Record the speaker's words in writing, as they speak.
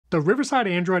The Riverside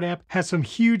Android app has some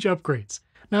huge upgrades.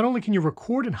 Not only can you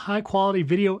record in high quality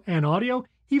video and audio,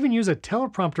 even use a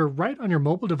teleprompter right on your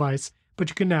mobile device, but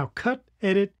you can now cut,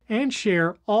 edit, and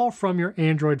share all from your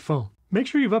Android phone. Make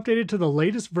sure you've updated to the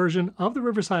latest version of the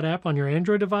Riverside app on your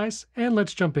Android device, and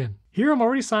let's jump in. Here I'm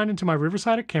already signed into my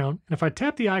Riverside account, and if I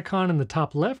tap the icon in the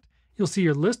top left, you'll see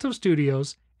your list of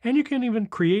studios, and you can even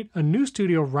create a new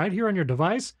studio right here on your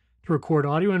device to record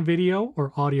audio and video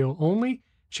or audio only,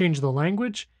 change the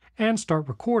language, and start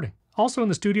recording. Also in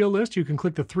the studio list, you can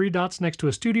click the three dots next to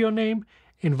a studio name,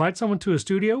 invite someone to a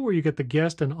studio where you get the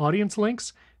guest and audience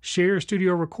links, share your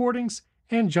studio recordings,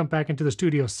 and jump back into the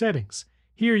studio settings.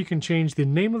 Here you can change the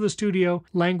name of the studio,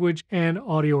 language, and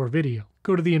audio or video.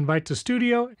 Go to the Invite to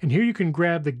Studio, and here you can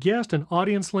grab the guest and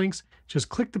audience links. Just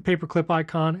click the paperclip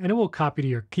icon, and it will copy to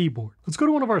your keyboard. Let's go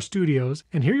to one of our studios,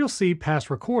 and here you'll see past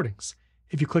recordings.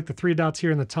 If you click the three dots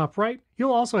here in the top right,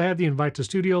 you'll also have the Invite to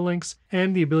Studio links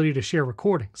and the ability to share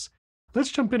recordings.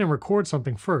 Let's jump in and record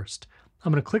something first.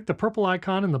 I'm going to click the purple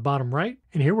icon in the bottom right,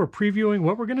 and here we're previewing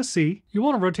what we're going to see. You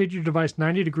want to rotate your device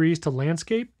 90 degrees to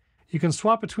landscape. You can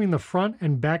swap between the front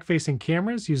and back-facing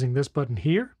cameras using this button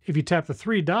here. If you tap the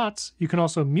three dots, you can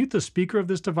also mute the speaker of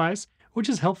this device, which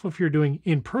is helpful if you're doing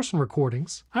in-person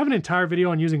recordings. I have an entire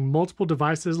video on using multiple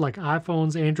devices like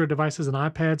iPhones, Android devices, and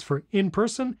iPads for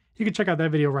in-person. You can check out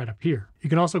that video right up here. You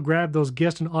can also grab those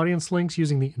guest and audience links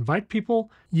using the Invite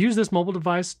People, use this mobile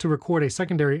device to record a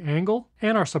secondary angle,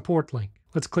 and our support link.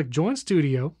 Let's click Join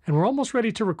Studio, and we're almost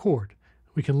ready to record.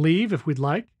 We can leave if we'd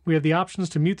like. We have the options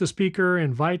to mute the speaker,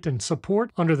 invite, and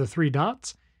support under the three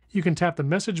dots. You can tap the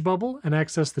message bubble and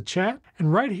access the chat.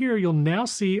 And right here, you'll now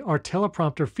see our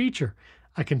teleprompter feature.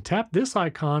 I can tap this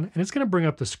icon and it's going to bring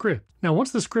up the script. Now,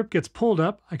 once the script gets pulled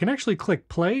up, I can actually click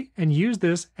play and use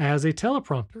this as a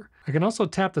teleprompter. I can also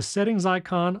tap the settings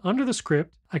icon under the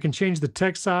script. I can change the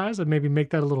text size and maybe make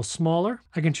that a little smaller.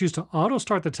 I can choose to auto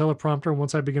start the teleprompter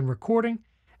once I begin recording.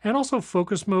 And also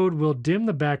focus mode will dim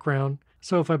the background.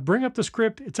 So if I bring up the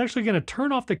script, it's actually going to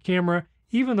turn off the camera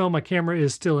even though my camera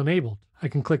is still enabled. I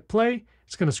can click play,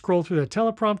 it's going to scroll through that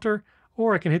teleprompter,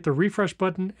 or I can hit the refresh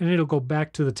button and it'll go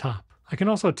back to the top. I can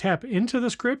also tap into the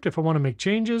script if I want to make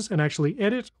changes and actually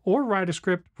edit or write a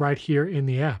script right here in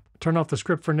the app. Turn off the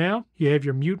script for now. You have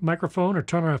your mute microphone or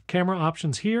turn off camera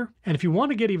options here. And if you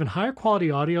want to get even higher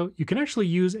quality audio, you can actually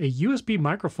use a USB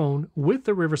microphone with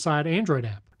the Riverside Android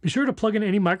app. Be sure to plug in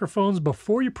any microphones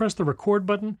before you press the record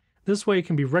button. This way it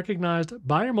can be recognized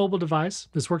by your mobile device.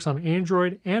 This works on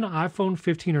Android and iPhone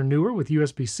 15 or newer with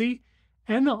USB-C,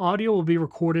 and the audio will be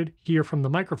recorded here from the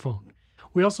microphone.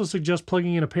 We also suggest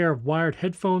plugging in a pair of wired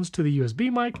headphones to the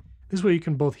USB mic. This way you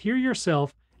can both hear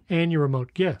yourself and your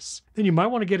remote guests. Then you might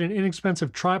want to get an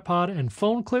inexpensive tripod and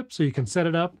phone clip so you can set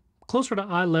it up closer to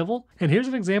eye level. And here's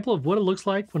an example of what it looks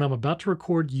like when I'm about to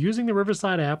record using the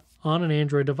Riverside app on an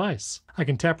Android device. I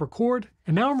can tap record,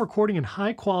 and now I'm recording in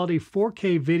high quality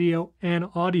 4K video and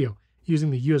audio using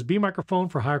the USB microphone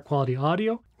for higher quality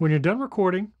audio. When you're done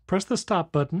recording, press the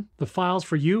stop button. The files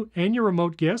for you and your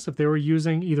remote guests, if they were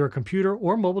using either a computer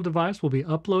or mobile device, will be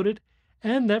uploaded,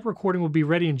 and that recording will be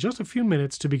ready in just a few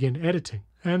minutes to begin editing.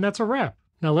 And that's a wrap.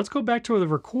 Now let's go back to the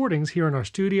recordings here in our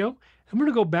studio. I'm going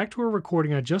to go back to a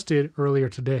recording I just did earlier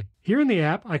today. Here in the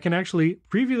app, I can actually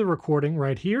preview the recording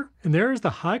right here, and there is the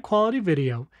high quality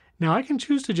video. Now I can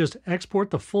choose to just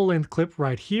export the full length clip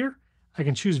right here. I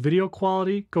can choose video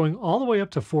quality going all the way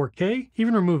up to 4K,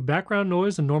 even remove background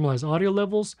noise and normalize audio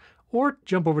levels, or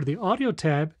jump over to the audio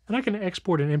tab and I can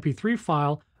export an MP3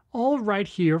 file all right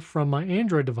here from my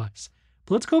Android device.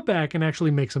 But let's go back and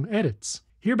actually make some edits.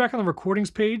 Here back on the recordings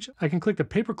page, I can click the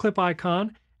paperclip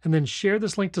icon and then share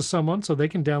this link to someone so they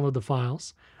can download the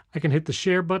files. I can hit the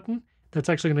share button. That's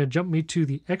actually going to jump me to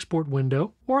the export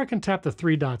window, or I can tap the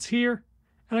three dots here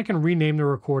and I can rename the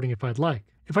recording if I'd like.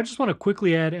 If I just want to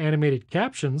quickly add animated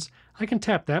captions, I can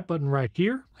tap that button right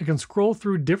here. I can scroll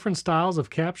through different styles of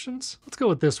captions. Let's go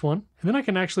with this one. And then I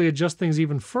can actually adjust things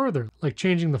even further, like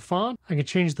changing the font. I can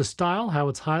change the style, how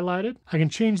it's highlighted. I can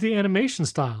change the animation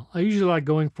style. I usually like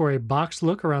going for a boxed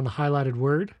look around the highlighted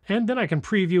word. And then I can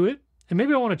preview it. And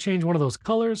maybe I want to change one of those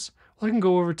colors. Well, I can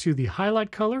go over to the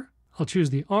highlight color. I'll choose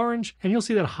the orange, and you'll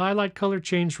see that highlight color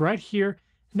changed right here.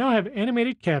 Now I have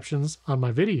animated captions on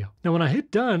my video. Now when I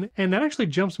hit done, and that actually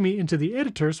jumps me into the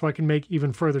editor so I can make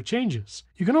even further changes.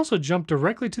 You can also jump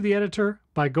directly to the editor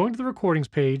by going to the recordings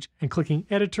page and clicking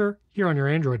editor here on your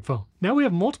Android phone. Now we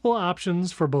have multiple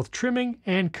options for both trimming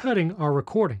and cutting our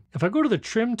recording. If I go to the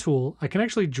trim tool, I can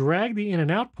actually drag the in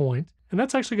and out point, and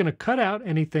that's actually going to cut out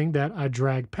anything that I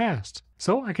drag past.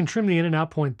 So I can trim the in and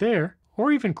out point there,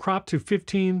 or even crop to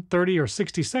 15, 30, or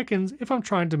 60 seconds if I'm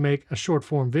trying to make a short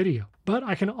form video. But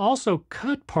I can also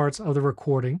cut parts of the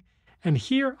recording, and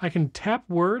here I can tap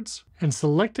words, and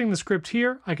selecting the script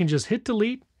here, I can just hit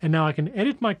delete, and now I can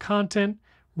edit my content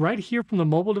right here from the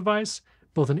mobile device,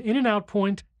 both an in and out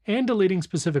point and deleting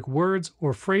specific words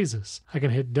or phrases. I can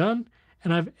hit done,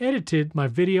 and I've edited my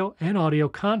video and audio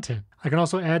content. I can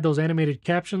also add those animated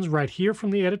captions right here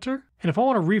from the editor. And if I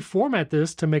want to reformat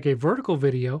this to make a vertical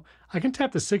video, I can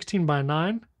tap the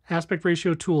 16:9 aspect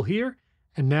ratio tool here,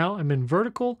 and now I'm in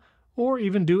vertical, or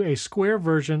even do a square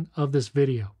version of this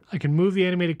video. I can move the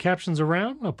animated captions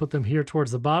around. I'll put them here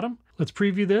towards the bottom. Let's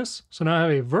preview this. So now I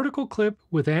have a vertical clip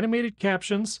with animated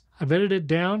captions. I've edited it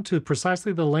down to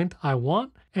precisely the length I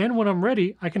want. And when I'm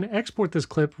ready, I can export this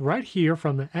clip right here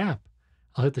from the app.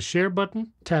 I'll hit the share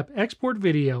button, tap export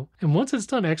video, and once it's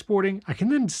done exporting, I can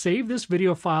then save this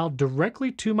video file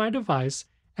directly to my device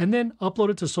and then upload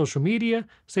it to social media,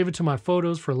 save it to my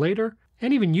photos for later,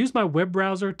 and even use my web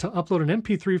browser to upload an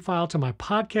MP3 file to my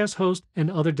podcast host and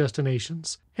other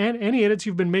destinations. And any edits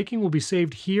you've been making will be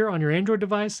saved here on your Android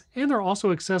device, and they're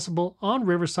also accessible on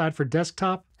Riverside for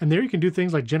desktop. And there you can do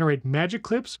things like generate magic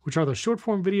clips, which are the short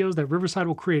form videos that Riverside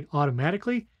will create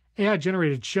automatically,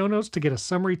 AI-generated show notes to get a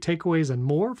summary, takeaways, and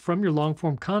more from your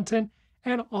long-form content,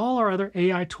 and all our other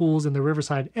AI tools in the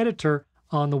Riverside editor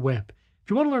on the web. If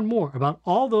you want to learn more about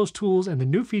all those tools and the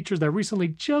new features that recently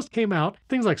just came out,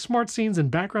 things like smart scenes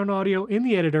and background audio in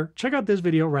the editor, check out this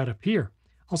video right up here.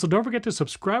 Also, don't forget to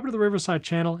subscribe to the Riverside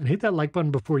channel and hit that like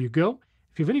button before you go.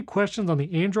 If you have any questions on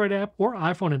the Android app or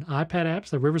iPhone and iPad apps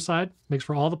that Riverside makes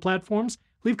for all the platforms,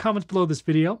 leave comments below this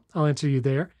video. I'll answer you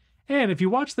there. And if you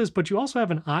watch this, but you also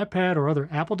have an iPad or other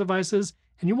Apple devices,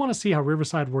 and you want to see how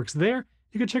Riverside works there,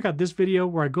 you can check out this video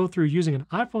where I go through using an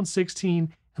iPhone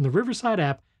 16 and the Riverside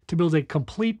app to build a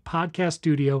complete podcast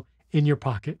studio in your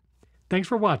pocket. Thanks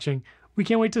for watching. We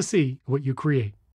can't wait to see what you create.